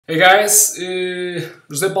Hey guys,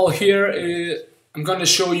 José Paulo here. I'm gonna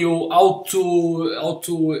show you how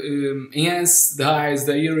to enhance the eyes,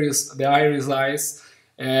 the iris eyes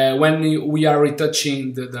when we are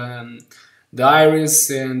retouching the iris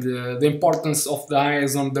and the importance of the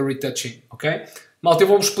eyes on the retouching, ok? Malta, eu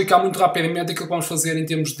vou-vos explicar muito rapidamente aquilo que vamos fazer em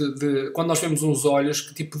termos de quando nós vemos uns olhos,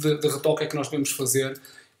 que tipo de retoque é que nós devemos fazer.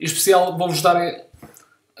 Em especial, vou-vos dar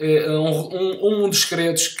um dos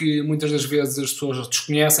segredos que muitas das vezes as pessoas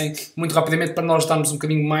desconhecem, muito rapidamente, para nós darmos um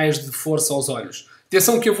bocadinho mais de força aos olhos.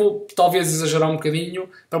 Atenção que eu vou talvez exagerar um bocadinho,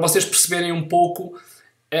 para vocês perceberem um pouco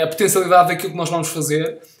a potencialidade daquilo que nós vamos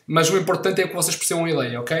fazer, mas o importante é que vocês percebam a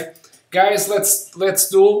ideia, ok? Guys, let's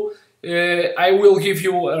do. I will give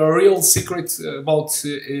you a real secret about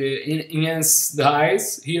enhance the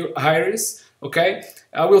eyes, here, iris, okay?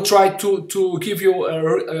 I will try to give you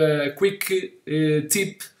a quick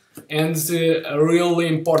tip and a really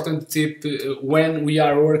important tip when we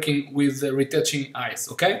are working with retouching eyes,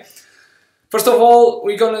 okay? First of all,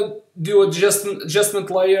 we're gonna do adjustment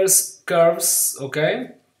layers, curves, okay?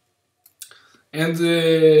 And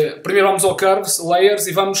primeiro vamos ao curves, layers,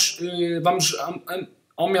 e vamos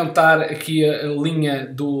aumentar aqui a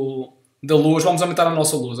linha da luz, vamos aumentar a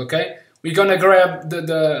nossa luz, ok? We're gonna grab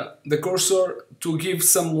the cursor to give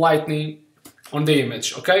some lightening on the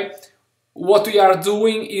image, okay? What we are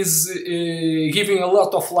doing is giving a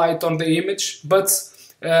lot of light on the image, but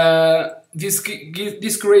this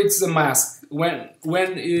creates a mask.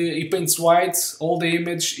 When he paints white, all the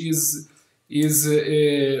image is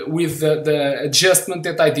with the adjustment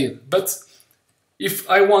that I did. But if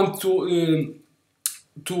I want to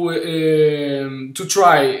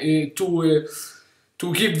try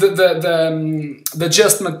to give the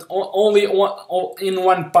adjustment only in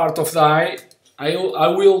one part of the eye, I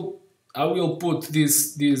will put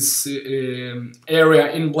this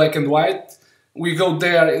area in black and white. We go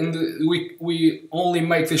there and we only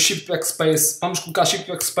make the shift backspace. Vamos colocar shift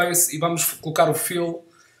backspace e vamos colocar o fill,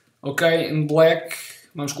 ok, in black.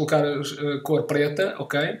 Vamos colocar a cor preta,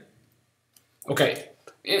 ok. Okay.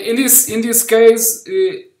 In this case,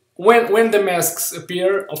 when the masks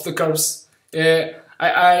appear of the curves,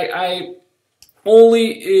 I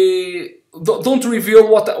only don't reveal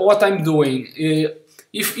what I'm doing.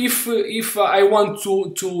 If I want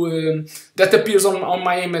to that appears on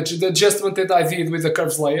my image, the adjustment that I did with the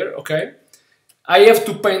curves layer, okay? I have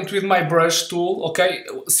to paint with my brush tool, ok?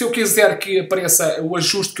 Se eu quiser que apareça o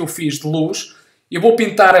ajuste que eu fiz de luz, eu vou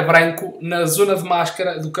pintar a branco na zona de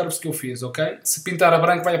máscara do curves que eu fiz, ok? Se pintar a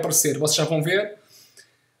branco vai aparecer, vocês já vão ver.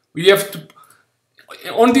 We have to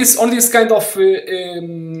on this kind of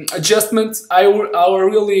adjustment, I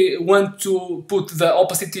really want to put the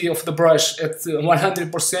opacity of the brush at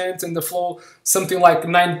 100% and the flow something like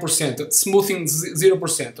 9%, smoothing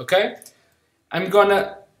 0%, okay? I'm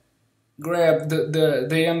gonna grab the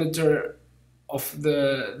diameter of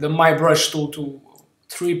the my brush tool to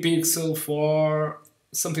 3 pixels for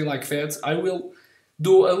something like that. I will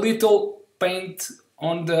do a little paint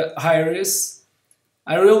on the iris.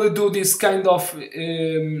 I really do this kind of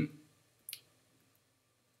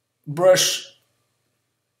brush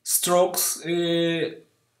strokes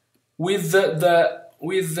with the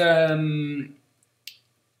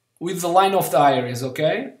line of the iris,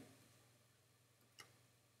 okay?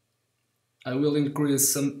 I will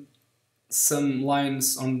increase some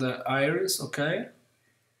lines on the iris, okay?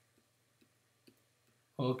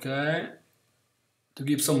 Okay, to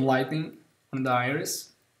give some lighting on the iris.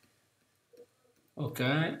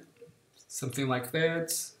 Okay, something like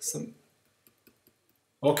that.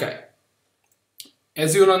 Okay.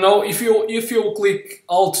 As you don't know, if you click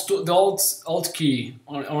Alt key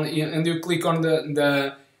and you click on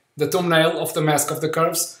the thumbnail of the mask of the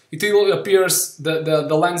curves, it will appears the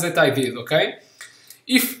lines that I did. Okay.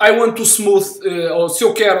 If I want to smooth, ou se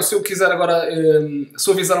eu quiser agora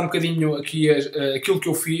suavizar um bocadinho aqui aquilo que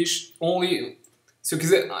eu fiz,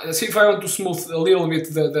 if I want to smooth a little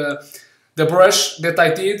bit the brush that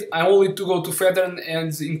I did, I only to go to feather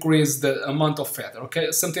and increase the amount of feather, okay?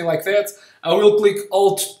 Something like that. I will click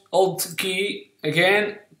Alt key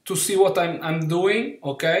again to see what I'm doing,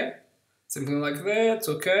 okay? Something like that,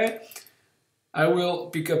 okay? I will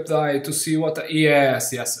pick up the eye to see what,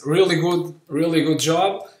 yes, really good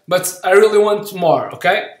job, but I really want more,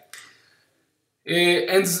 okay?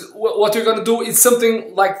 And what you're gonna do is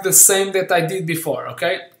something like the same that I did before,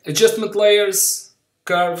 okay? Adjustment layers,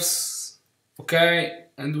 curves, okay,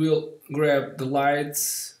 and we'll grab the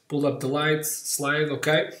lights, pull up the lights, slide,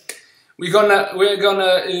 okay. We're gonna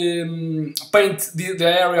paint the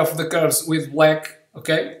area of the curves with black,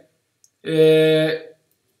 okay.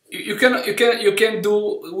 you can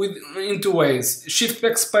do with in two ways: shift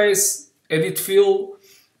backspace, edit fill,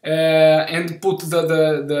 and put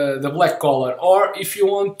the black color. Or if you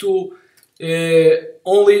want to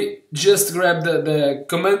only just grab the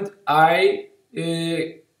command I,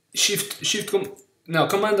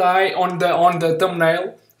 command I on the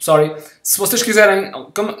thumbnail. Sorry, se vocês quiserem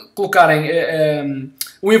colocarem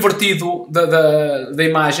o invertido da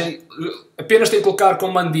imagem, apenas tem que colocar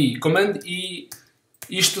Command I,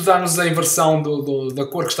 isto dá-nos a inversão da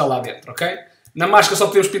cor que está lá dentro, ok? Na máscara só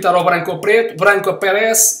podemos pintar ao branco ou preto, branco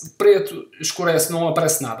aparece, preto escurece, não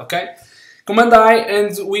aparece nada, ok? Command I,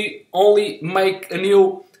 and we only make a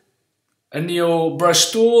new brush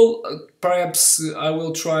tool. Perhaps I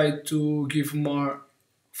will try to give more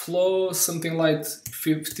flow, something like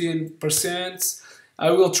 15%. I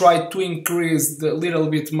will try to increase a little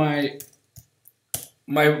bit my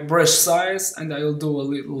brush size, and I will do a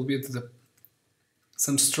little bit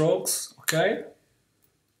some strokes, okay?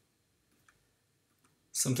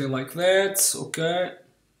 Something like that, okay?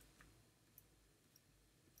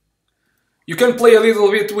 You can play a little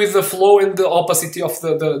bit with the flow and the opacity of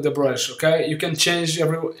the brush, okay? You can change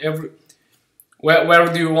where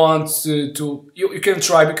do you want to you can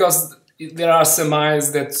try, because there are some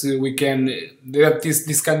eyes that we can that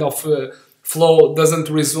this kind of flow doesn't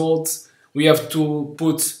result. We have to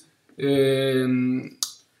put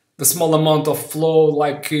the small amount of flow,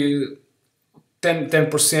 like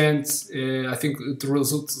 10%. I think it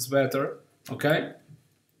results better, ok?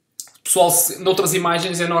 Pessoal, noutras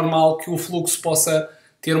imagens é normal que o fluxo possa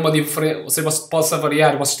ter uma diferença, ou seja, possa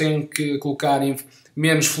variar. Vocês têm que colocar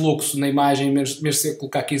menos fluxo na imagem, mesmo se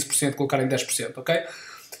colocar 15%, colocar em 10%, ok?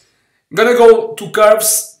 I'm gonna go to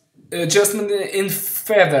curves, adjustment in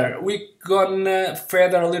feather. We're gonna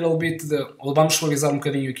feather a little bit vamos suavizar um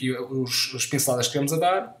bocadinho aqui as pinceladas que estamos a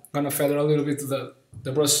dar. Gonna feather a little bit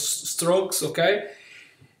the brush strokes, ok?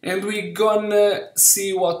 And we're gonna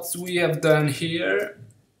see what we have done here.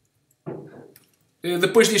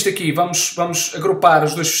 Depois disto aqui, vamos agrupar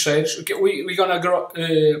os dois fecheiros. Okay, we're gonna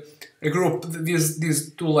group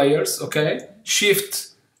these two layers, okay?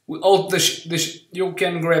 Shift, Alt, you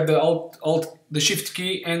can grab the Shift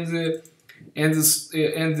key and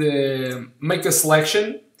make a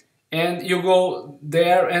selection, and you go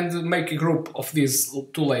there and make a group of these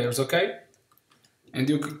two layers, okay? And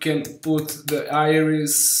you can put the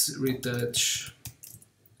iris retouch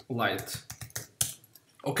light,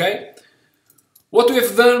 okay? What we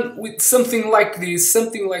have done with something like this, I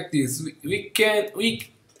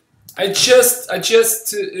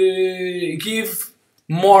just give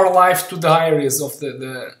more life to the iris of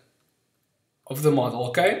the model,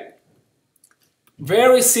 okay?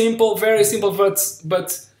 Very simple,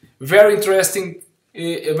 but very interesting,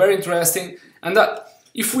 And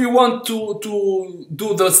if we want to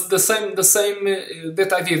do the same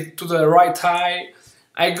that I did to the right eye,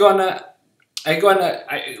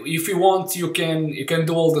 if you want, you can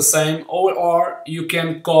do all the same, or you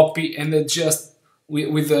can copy and adjust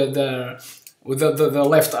with the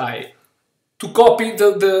left eye. To copy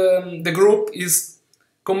the group is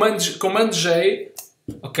Command J,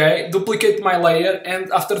 okay? Duplicate my layer,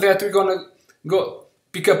 and after that we're gonna go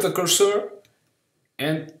pick up the cursor,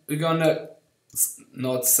 and we're gonna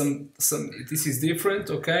this is different,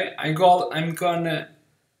 okay? I'm gonna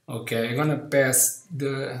pass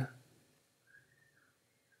the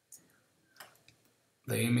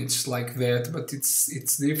image like that, but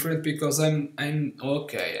it's different because I'm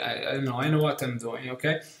okay. I know what I'm doing,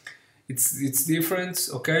 okay? It's different,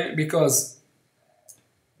 okay? Because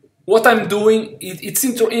what I'm doing, it's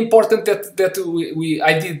important that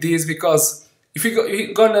I did this, because if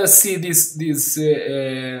you're gonna see this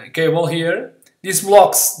cable here, this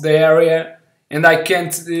blocks the area, and I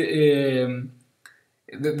can't the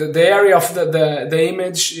area of the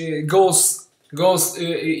image goes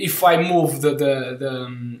if I move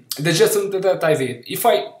the adjustment that I did. If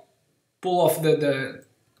I pull off the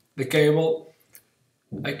cable,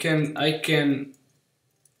 I can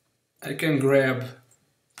grab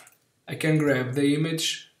the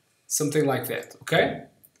image, something like that, okay?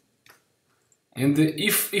 And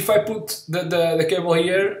if I put the cable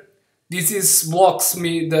here, this blocks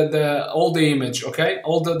me all the image, okay?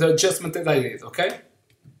 All the adjustment that I did, okay?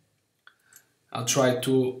 I'll try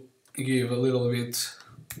to give a little bit.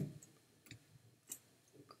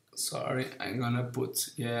 Sorry, I'm gonna put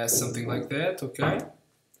something like that, okay?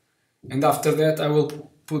 And after that I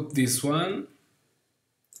will put this one.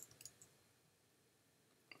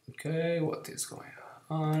 Okay, what is going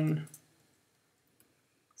on?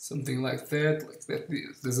 Something like that.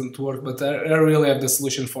 This doesn't work, but I really have the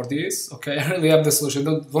solution for this, okay? I really have the solution.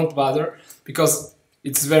 Don't bother, because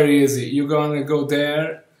It's very easy. You're gonna go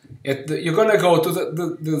there. You're gonna go to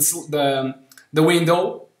the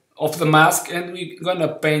window of the mask, and we're gonna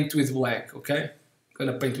paint with black. Okay,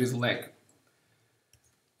 gonna paint with black.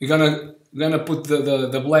 You're gonna put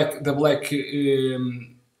the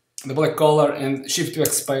black color and shift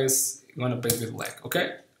backspace. You're gonna paint with black.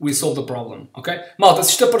 Okay. We solve the problem, ok? Malta,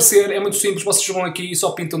 se isto aparecer é muito simples, vocês vão aqui e só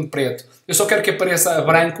pintam de preto. Eu só quero que apareça a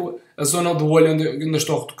branco a zona do olho onde eu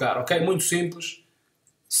estou a retocar, ok? Muito simples.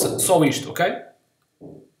 Só isto, ok?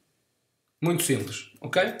 Muito simples,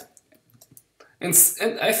 ok? And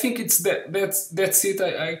I think that's it.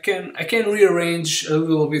 I can rearrange a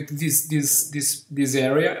little bit this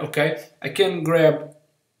area, okay? I can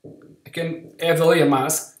add a layer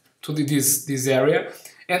mask to this area.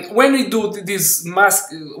 And when we do this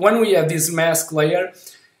mask, when we add this mask layer,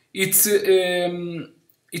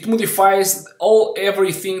 it modifies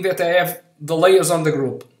everything that I have the layers on the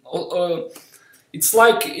group. It's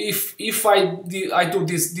like if I do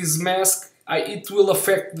this mask, it will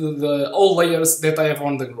affect all layers that I have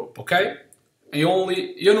on the group. Okay, I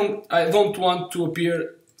don't want to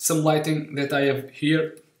appear some lighting that I have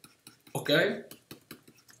here. Okay,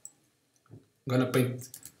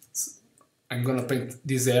 I'm gonna paint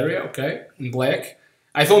this area, okay, in black.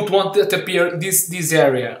 I don't want it to appear this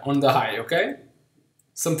area on the eye, okay?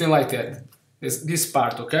 Something like that. This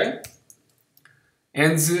part, okay?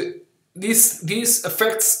 And this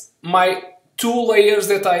affects my 2 layers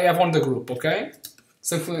that I have on the group, okay?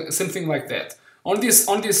 Something like that. On this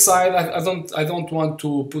side, I don't want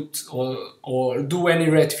to put or do any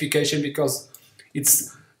rectification because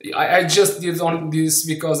I just did on this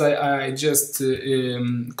because I just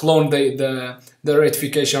cloned the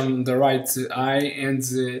rectification on the right eye, and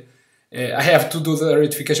I have to do the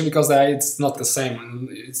rectification because the eye it's not the same,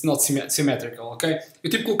 it's not symmetrical, ok? Eu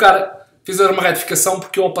tive que fazer uma retificação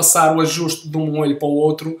porque eu ao passar o ajuste de um olho para o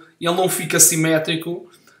outro ele não fica simétrico,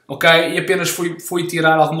 ok? E apenas fui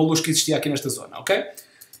tirar alguma luz que existia aqui nesta zona, ok?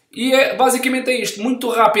 E basicamente é isto, muito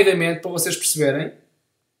rapidamente para vocês perceberem.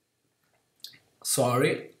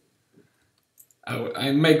 Sorry.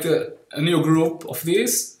 I make a new group of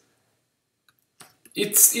this.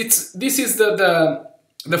 This is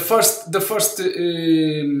the first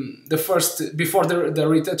before the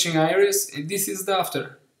retouching iris, and this is the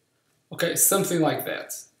after. Okay, something like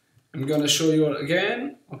that. I'm gonna show you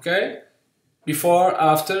again. Okay, before,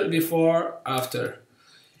 after, before, after.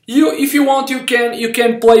 If you want, you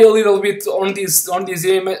can play a little bit on this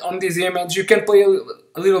image. You can play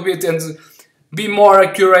a little bit and be more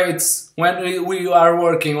accurate when we are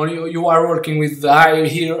working, or you are working with the eye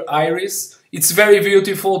here, iris. It's very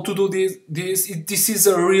beautiful to do this. This is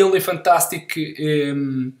a really fantastic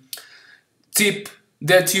tip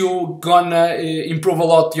that you gonna improve a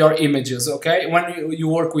lot your images, okay? When you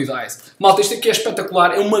work with eyes. Malta, isto aqui é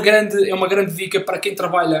espetacular. É uma grande dica para quem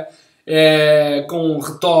trabalha com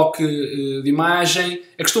retoque de imagem.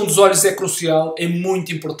 A questão dos olhos é crucial, é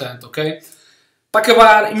muito importante, ok? Para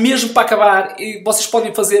acabar, mesmo para acabar, vocês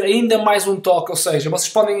podem fazer ainda mais um toque, ou seja,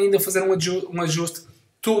 vocês podem ainda fazer um ajuste.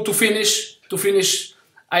 To finish,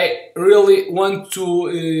 I really want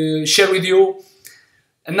to share with you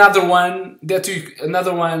another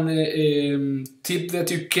tip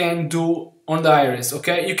that you can do on the iris.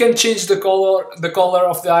 Okay, you can change the color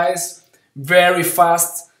of the eyes very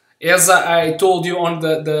fast, as I told you on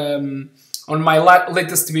on my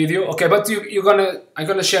latest video. Okay, but I'm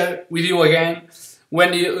gonna share with you again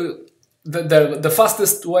when the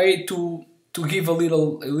fastest way to give a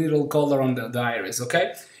little color on the iris.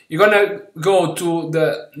 Okay, you're gonna go to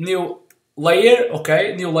the new layer.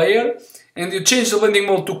 Okay, new layer, and you change the blending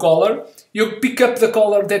mode to color. You pick up the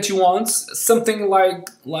color that you want, something like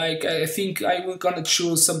I think I will gonna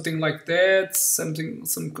choose something like that,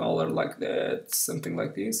 some color like that, something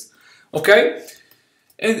like this. Okay,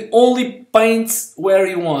 and only paint where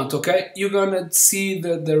you want. Okay, you're gonna see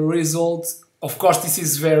the result. Of course, this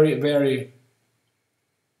is very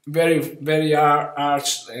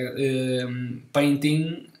harsh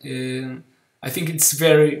painting. I think it's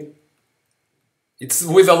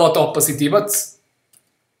with a lot of opacity, but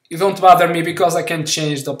you don't bother me because I can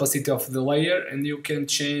change the opacity of the layer, and you can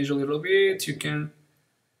change a little bit. You can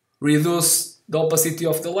reduce the opacity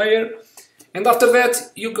of the layer, and after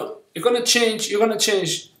that you're gonna change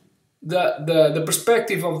the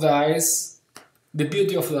perspective of the eyes, the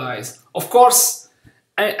beauty of the eyes. Of course,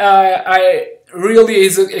 I really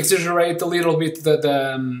exaggerate a little bit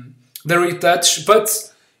the retouch, but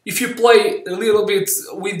if you play a little bit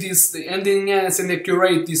with this and enhance and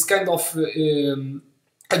accurate this kind of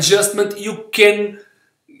adjustment, you can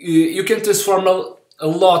transform a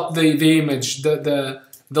lot the image, the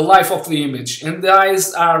the life of the image. And the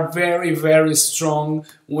eyes are very, very strong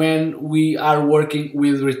when we are working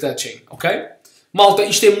with retouching, ok? Malta,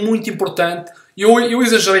 isto é muito importante. Eu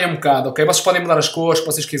exagerei um bocado, ok? Vocês podem mudar as cores se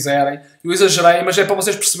vocês quiserem. Eu exagerei, mas é para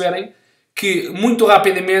vocês perceberem que muito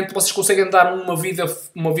rapidamente vocês conseguem dar uma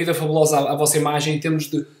vida fabulosa à vossa imagem em termos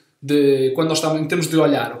quando nós estamos, em termos de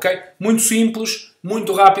olhar, ok? Muito simples,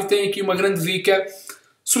 muito rápido. Tem aqui uma grande dica.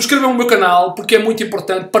 Subscrevam o meu canal porque é muito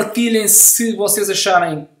importante. Partilhem se vocês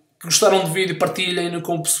acharem que gostaram do vídeo, partilhem-no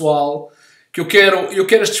com o pessoal. Que eu quero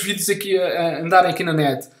estes vídeos aqui andarem aqui na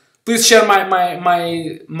net. Please share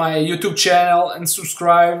my YouTube channel and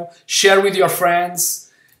subscribe. Share with your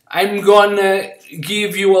friends. I'm gonna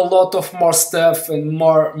give you a lot of more stuff and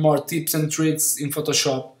more tips and tricks in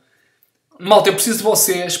Photoshop. Malta, eu preciso de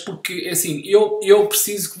vocês porque, assim, eu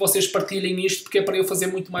preciso que vocês partilhem isto porque é para eu fazer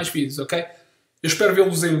muito mais vídeos, ok? Eu espero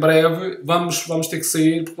vê-los em breve. Vamos ter que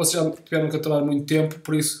sair porque vocês já tiveram que aturar muito tempo,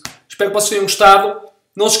 por isso espero que vocês tenham gostado.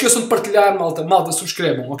 Não se esqueçam de partilhar, malta. Malta,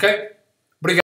 subscrevam, ok?